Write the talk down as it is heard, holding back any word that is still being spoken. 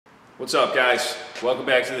What's up, guys? Welcome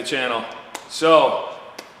back to the channel. So,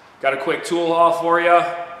 got a quick tool haul for you.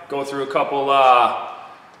 Go through a couple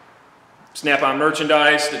Snap-on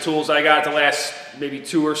merchandise, the tools I got the last maybe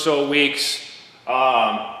 2 or so weeks,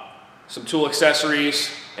 some tool accessories,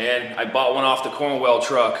 and I bought one off the Cornwell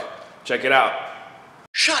truck. Check it out.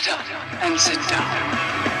 Shut up and sit down.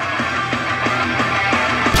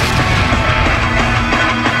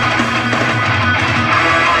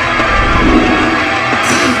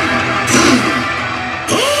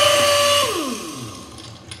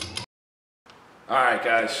 Alright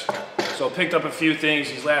guys, so picked up a few things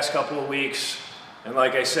these last couple of weeks, and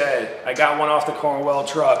like I said, I got one off the Cornwell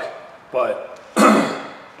truck, but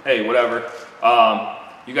hey, whatever.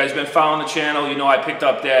 You guys been following the channel, you know I picked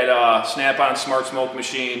up that Snap-on Smart Smoke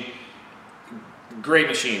machine. Great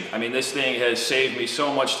machine. I mean, this thing has saved me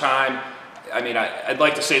so much time. I mean, I'd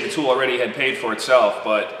like to say the tool already had paid for itself,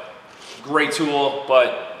 but great tool,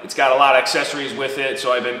 but it's got a lot of accessories with it,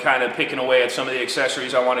 so I've been kind of picking away at some of the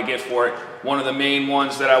accessories I want to get for it. One of the main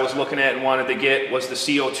ones that I was looking at and wanted to get was the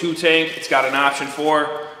CO2 tank. It's got an option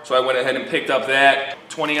for, so I went ahead and picked up that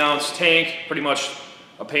 20-ounce tank, pretty much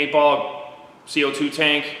a paintball CO2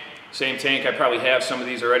 tank. Same tank, I probably have some of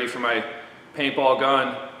these already for my paintball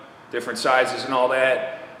gun, different sizes and all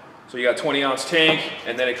that. So you got 20-ounce tank,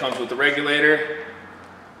 and then it comes with the regulator.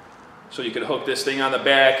 So you could hook this thing on the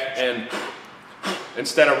back, and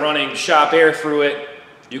instead of running shop air through it,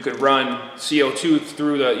 you could run CO2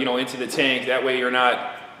 through the, into the tank. That way you're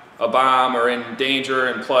not a bomb or in danger,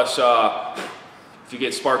 and plus if you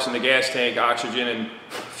get sparks in the gas tank, oxygen and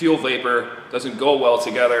fuel vapor doesn't go well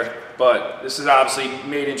together. But this is obviously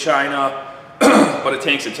made in China, but a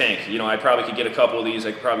tank's a tank. I probably could get a couple of these.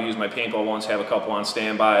 I could probably use my paintball ones, have a couple on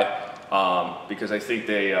standby, because I think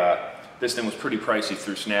this thing was pretty pricey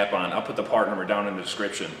through Snap-on. I'll put the part number down in the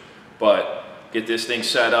description. But get this thing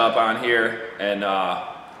set up on here and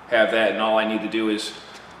have that, and all I need to do is,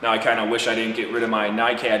 now I kind of wish I didn't get rid of my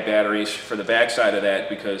NiCad batteries for the back side of that,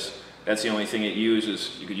 because that's the only thing it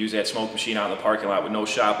uses. You could use that smoke machine out in the parking lot with no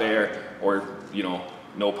shop air, or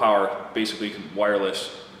no power, basically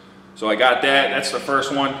wireless. So I got that. That's the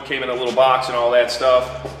first one. Came in a little box and all that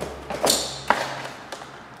stuff.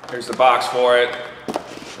 Here's the box for it,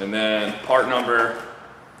 and then part number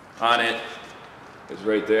on it is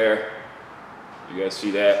right there. You guys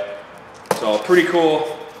see that? So pretty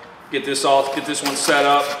cool. Get this one set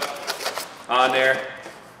up on there.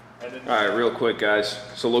 All right, real quick, guys.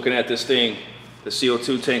 So looking at this thing, the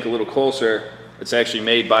CO2 tank a little closer, it's actually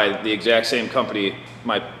made by the exact same company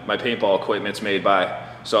my paintball equipment's made by.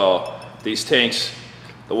 So these tanks,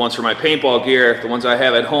 the ones for my paintball gear, the ones I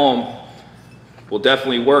have at home, will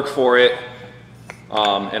definitely work for it.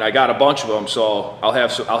 And I got a bunch of them, so I'll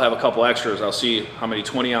have a couple extras. I'll see how many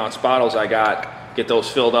 20-ounce bottles I got, get those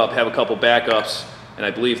filled up, have a couple backups, and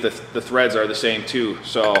I believe the threads are the same too.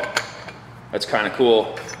 So that's kind of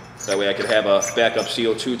cool. That way I could have a backup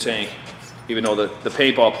CO2 tank, even though the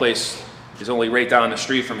paintball place is only right down the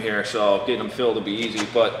street from here, so getting them filled will be easy.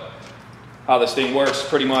 But how this thing works,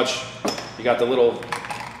 pretty much, you got the little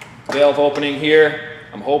valve opening here.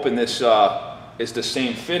 I'm hoping this is the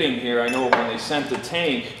same fitting here. I know when they sent the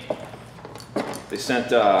tank, they sent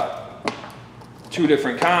 2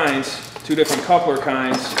 different kinds, 2 different coupler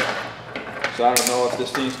kinds. So I don't know if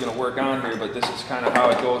this thing's gonna work on here, but this is kind of how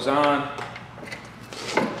it goes on.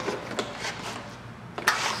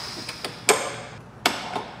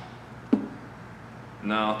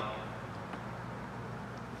 No.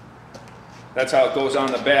 That's how it goes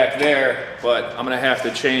on the back there, but I'm gonna have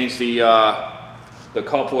to change the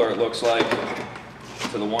coupler, it looks like,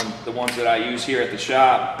 to the ones that I use here at the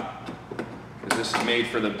shop, because this is made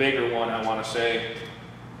for the bigger one, I want to say.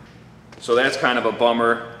 So that's kind of a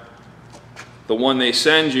bummer. The one they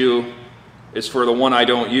send you is for the one I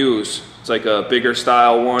don't use. It's like a bigger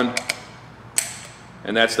style one,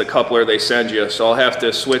 and that's the coupler they send you. So I'll have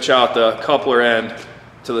to switch out the coupler end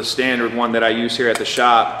to the standard one that I use here at the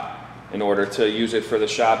shop in order to use it for the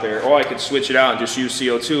shop air. Or I could switch it out and just use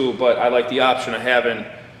CO2, but I like the option of having,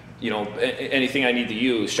 anything I need to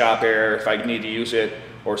use, shop air if I need to use it,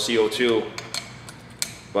 or CO2.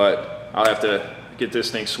 But I'll have to get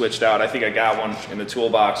this thing switched out. I think I got one in the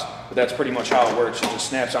toolbox, but that's pretty much how it works. It just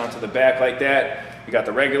snaps onto the back like that. You got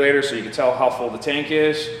the regulator, so you can tell how full the tank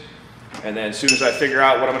is. And then as soon as I figure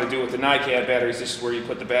out what I'm going to do with the NiCad batteries, this is where you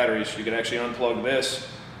put the batteries. You can actually unplug this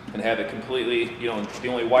and have it completely, the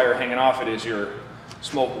only wire hanging off it is your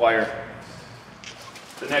smoke wire.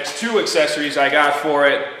 The next 2 accessories I got for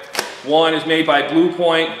it, one is made by Blue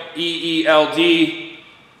Point, EELDGASCAP.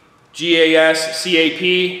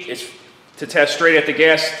 It's to test straight at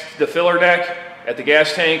the filler deck, at the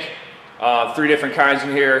gas tank. 3 different kinds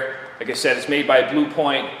in here. Like I said, it's made by Blue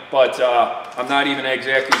Point, but I'm not even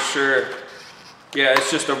exactly sure. Yeah,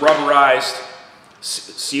 it's just a rubberized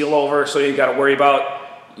seal over, so you got to worry about,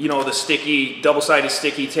 you know, the sticky, double-sided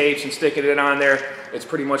sticky tapes and sticking it on there. It's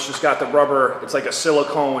pretty much just got the rubber. It's like a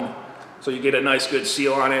silicone, so you get a nice good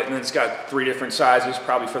seal on it, and then it's got 3 different sizes,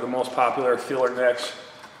 probably for the most popular filler necks.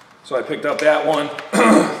 So I picked up that one.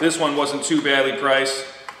 This one wasn't too badly priced.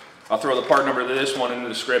 I'll throw the part number to this one in the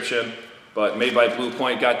description, but made by Blue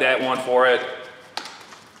Point, got that one for it.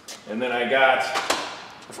 And then I got,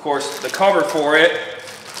 of course, the cover for it.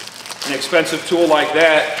 An expensive tool like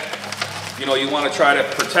that, you know, you want to try to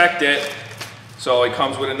protect it. So it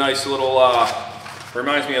comes with a nice little,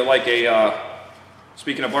 reminds me of like a,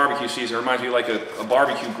 speaking of barbecue season, it reminds me of like a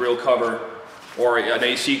barbecue grill cover or an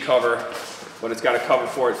AC cover, but it's got a cover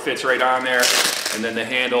for it, fits right on there. And then the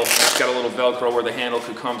handle, it's got a little Velcro where the handle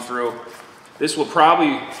could come through. This will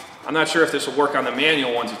probably, I'm not sure if this will work on the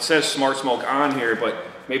manual ones. It says Smart Smoke on here, but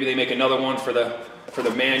maybe they make another one for the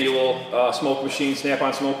manual smoke machine,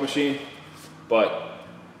 snap-on smoke machine. But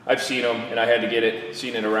I've seen them and I had to get it,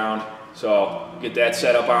 seen it around. So get that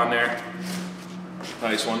set up on there.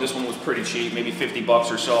 Nice one. This one was pretty cheap, maybe 50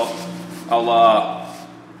 bucks or so.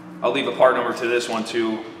 I'll leave a part number to this one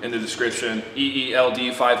too in the description.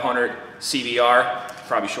 EELD 500 CBR,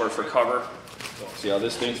 probably short for cover. See how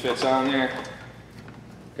this thing fits on there?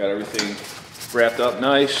 Got everything wrapped up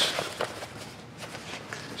nice.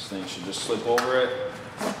 This thing should just slip over it.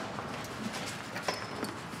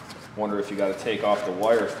 Wonder if you got to take off the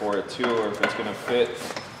wire for it too, or if it's going to fit.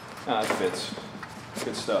 Ah, it fits.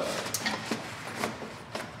 Good stuff.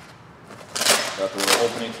 Got the little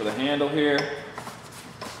opening for the handle here.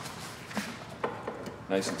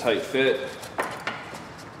 Nice and tight fit.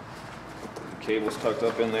 The cable's tucked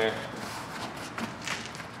up in there.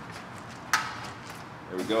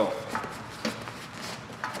 There we go.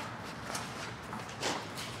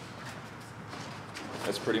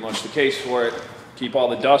 That's pretty much the case for it. Keep all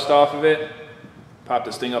the dust off of it. Pop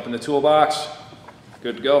this thing up in the toolbox.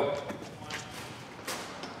 Good to go.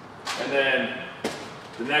 And then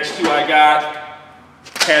the next 2 I got,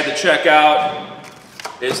 had to check out,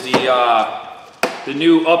 is the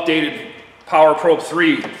new updated Power Probe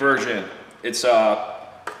 3 version. It's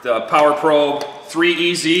the Power Probe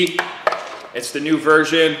 3 EZ. It's the new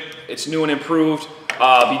version. It's new and improved.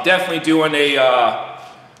 I'll be definitely doing a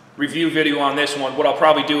review video on this one. What I'll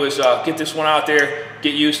probably do is get this one out there,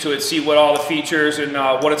 get used to it, see what all the features and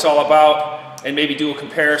what it's all about, and maybe do a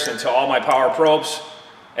comparison to all my Power Probes,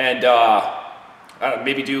 and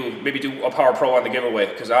maybe do a Power Probe on the giveaway,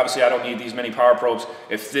 because obviously I don't need these many Power Probes.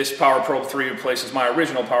 If this Power Probe 3 replaces my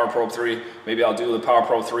original Power Probe 3, maybe I'll do the Power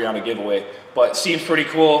Probe 3 on a giveaway. But it seems pretty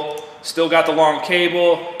cool. Still got the long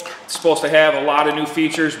cable. It's supposed to have a lot of new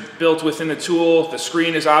features built within the tool. The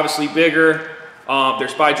screen is obviously bigger.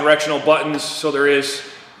 There's bi-directional buttons, so there is,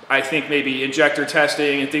 I think, maybe injector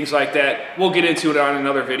testing and things like that. We'll get into it on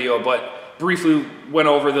another video, but briefly went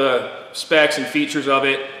over the specs and features of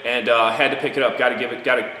it, and had to pick it up. Got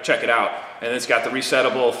to check it out. And it's got the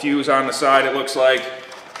resettable fuse on the side. It looks like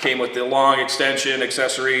came with the long extension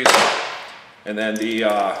accessories, and then the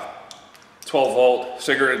 12-volt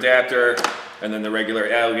cigarette adapter, and then the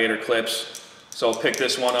regular alligator clips. So pick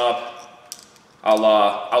this one up.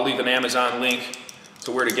 I'll leave an Amazon link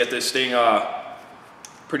to where to get this thing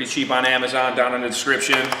pretty cheap on Amazon down in the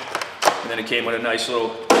description. And then it came with a nice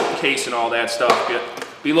little case and all that stuff.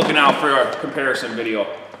 Be looking out for a comparison video.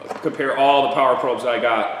 Compare all the Power Probes I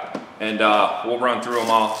got, and we'll run through them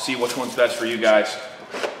all, see which one's best for you guys.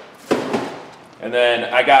 And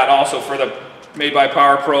then I got also for the made by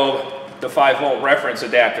Power Probe, the 5-volt reference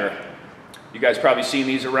adapter. You guys probably seen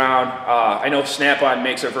these around. I know Snap-on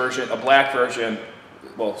makes a version, a black version.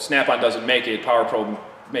 Well, Snap-on doesn't make it, Power Probe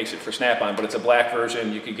makes it for Snap-on, but it's a black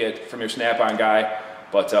version you could get from your Snap-on guy.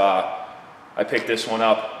 But I picked this one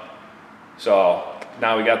up. So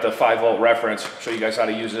now we got the 5-volt reference. Show you guys how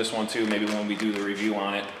to use this one too, maybe when we do the review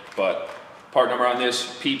on it. But part number on this,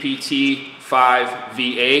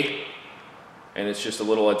 PPT5VA. And it's just a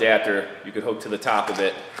little adapter you could hook to the top of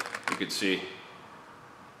it. You could see.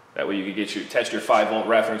 That way you could test your 5-volt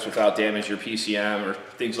reference without damage your PCM or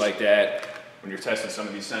things like that when you're testing some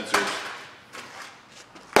of these sensors.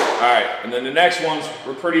 Alright, and then the next ones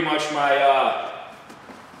were pretty much my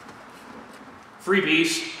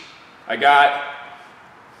freebies. I got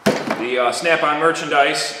the Snap-on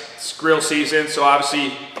merchandise. It's grill season, so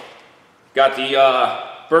obviously got the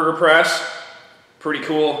burger press. Pretty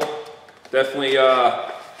cool. Definitely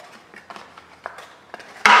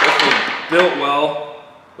built well.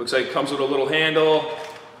 Looks like it comes with a little handle,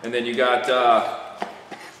 and then you got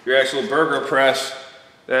your actual burger press,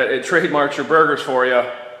 that it trademarks your burgers for you.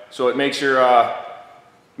 So it makes your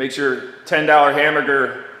 $10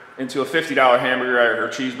 hamburger into a $50 hamburger or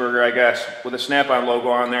cheeseburger, I guess, with a Snap-on logo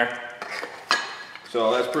on there.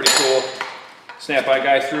 So that's pretty cool. Snap-on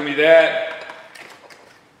guy threw me that,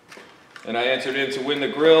 and I entered in to win the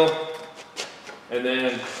grill. And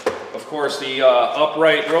then, of course, the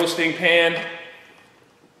upright roasting pan.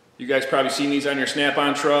 You guys probably seen these on your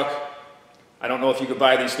Snap-on truck. I don't know if you could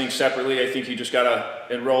buy these things separately. I think you just gotta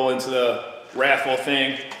enroll into the raffle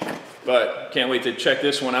thing. But can't wait to check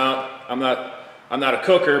this one out. I'm not a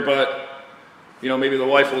cooker, but you know, maybe the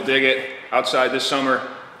wife will dig it outside this summer.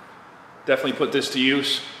 Definitely put this to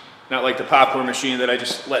use. Not like the popcorn machine that I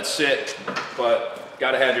just let sit, but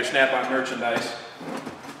gotta have your Snap-on merchandise.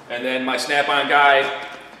 And then my Snap-on guy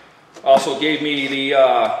also gave me the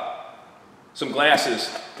some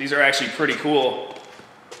glasses. These are actually pretty cool.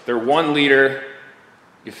 They're 1 liter.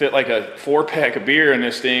 You fit like a 4-pack of beer in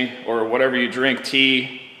this thing, or whatever you drink,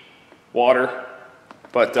 tea, water.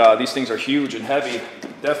 But these things are huge and heavy.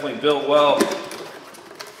 Definitely built well.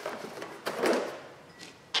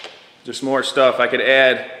 Just more stuff I could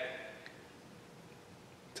add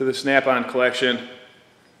to the Snap-on collection.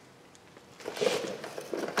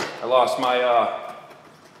 I lost my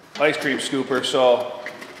ice cream scooper, so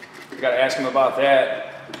I gotta ask him about that.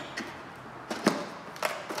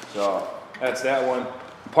 So that's that one.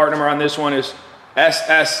 Part number on this one is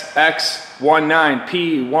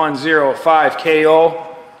SSX19P105KO.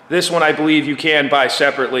 This one I believe you can buy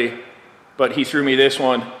separately, but he threw me this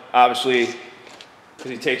one, obviously,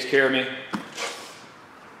 because he takes care of me.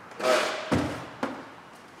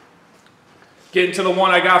 Getting to the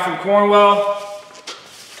one I got from Cornwell.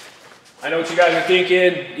 I know what you guys are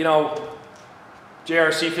thinking, you know,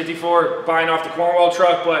 JRC54 buying off the Cornwell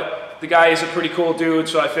truck, but the guy is a pretty cool dude,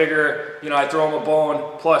 so I figure, you know, I'd throw him a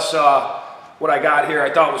bone. Plus, what I got here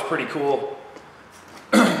I thought was pretty cool.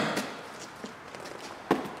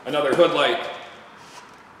 Another hood light.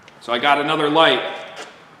 So I got another light.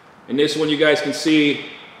 And this one you guys can see,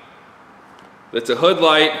 that's a hood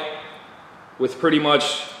light with pretty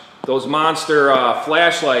much those monster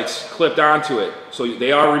flashlights clipped onto it. So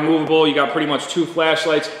they are removable. You got pretty much 2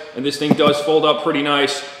 flashlights, and this thing does fold up pretty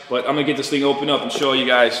nice. But I'm gonna get this thing opened up and show you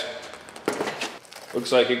guys.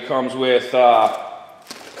 Looks like it comes with the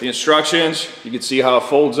instructions. You can see how it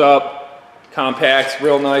folds up, compact,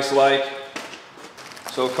 real nice light.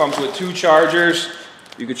 So it comes with 2 chargers.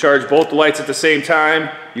 You could charge both the lights at the same time.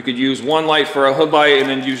 You could use 1 light for a hood light and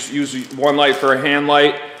then use 1 light for a hand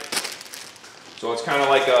light. So it's kind of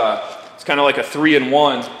like a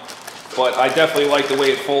 3-in-1. But I definitely like the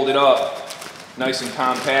way it folded up, nice and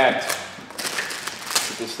compact.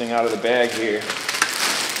 Get this thing out of the bag here.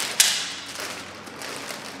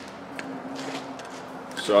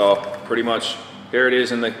 So pretty much here it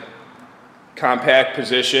is in the compact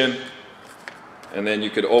position, and then you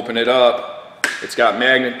could open it up. It's got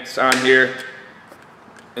magnets on here,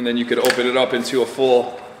 and then you could open it up into a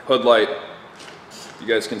full hood light. You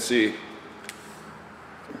guys can see.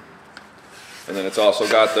 And then it's also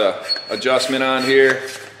got the adjustment on here,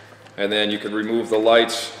 and then you could remove the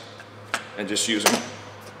lights and just use them.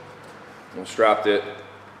 Almost dropped it,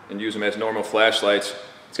 and use them as normal flashlights.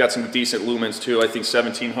 It's got some decent lumens too. I think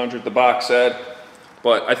 1700 the box said,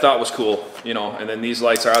 but I thought it was cool, you know. And then these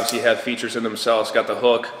lights are obviously have features in themselves. Got the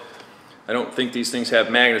hook. I don't think these things have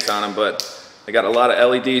magnets on them, but I got a lot of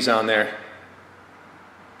LEDs on there.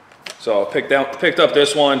 So I picked up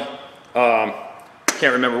this one.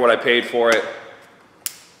 Can't remember what I paid for it,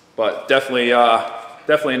 but definitely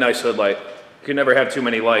a nice hood light. You can never have too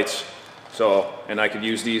many lights. So, and I could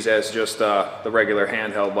use these as just the regular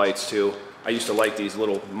handheld lights too. I used to like these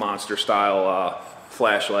little monster style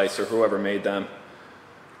flashlights, or whoever made them.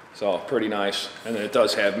 So pretty nice. And then it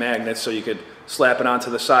does have magnets, so you could slap it onto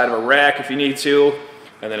the side of a rack if you need to.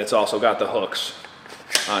 And then it's also got the hooks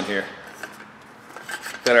on here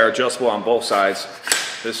that are adjustable on both sides.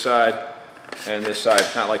 This side and this side,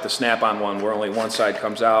 not like the Snap-on one where only one side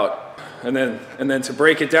comes out. And then to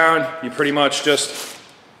break it down, you pretty much just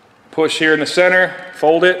push here in the center,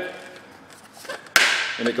 fold it,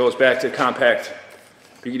 and it goes back to compact.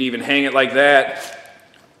 You could even hang it like that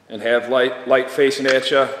and have light facing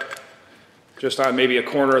at you, just on maybe a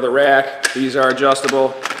corner of the rack. These are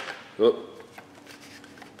adjustable. Oop.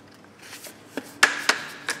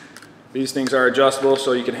 These things are adjustable,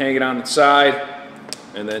 so you can hang it on the side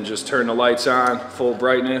and then just turn the lights on full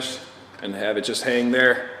brightness and have it just hang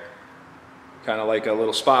there, kind of like a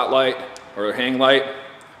little spotlight or a hang light.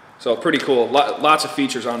 So pretty cool. Lots of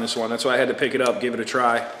features on this one. That's why I had to pick it up, give it a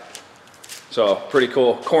try. So pretty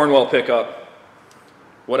cool. Cornwell pickup.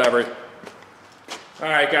 whatever. All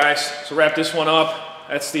right, guys, so wrap this one up.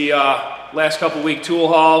 That's the last couple week tool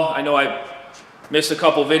haul. I know I missed a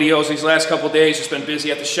couple videos these last couple days, just been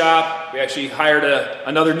busy at the shop. We actually hired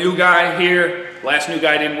another new guy here. Last new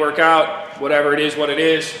guy didn't work out, whatever it is, what it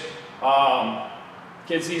is.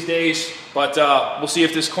 Kids these days, but we'll see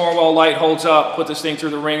if this Cornwell light holds up, put this thing through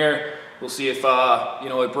the ringer. We'll see if you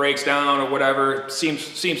know, it breaks down or whatever.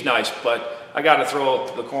 Seems nice, but I got to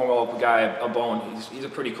throw the Cornwell guy a bone. He's a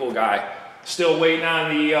pretty cool guy. Still waiting on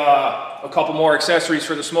the a couple more accessories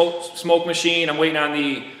for the smoke machine. I'm waiting on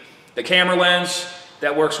the camera lens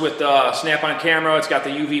that works with snap-on camera. It's got the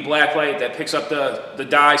UV blacklight that picks up the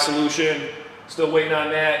dye solution. Still waiting on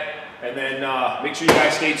that. And then make sure you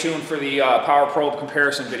guys stay tuned for the power probe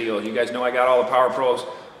comparison video. You guys know I got all the power probes.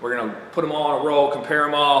 We're gonna put them all in a row, compare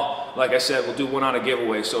them all. Like I said, we'll do one on a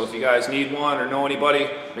giveaway. So if you guys need one or know anybody,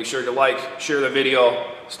 make sure to like, share the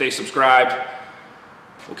video, stay subscribed.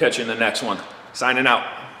 We'll catch you in the next one. Signing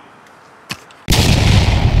out.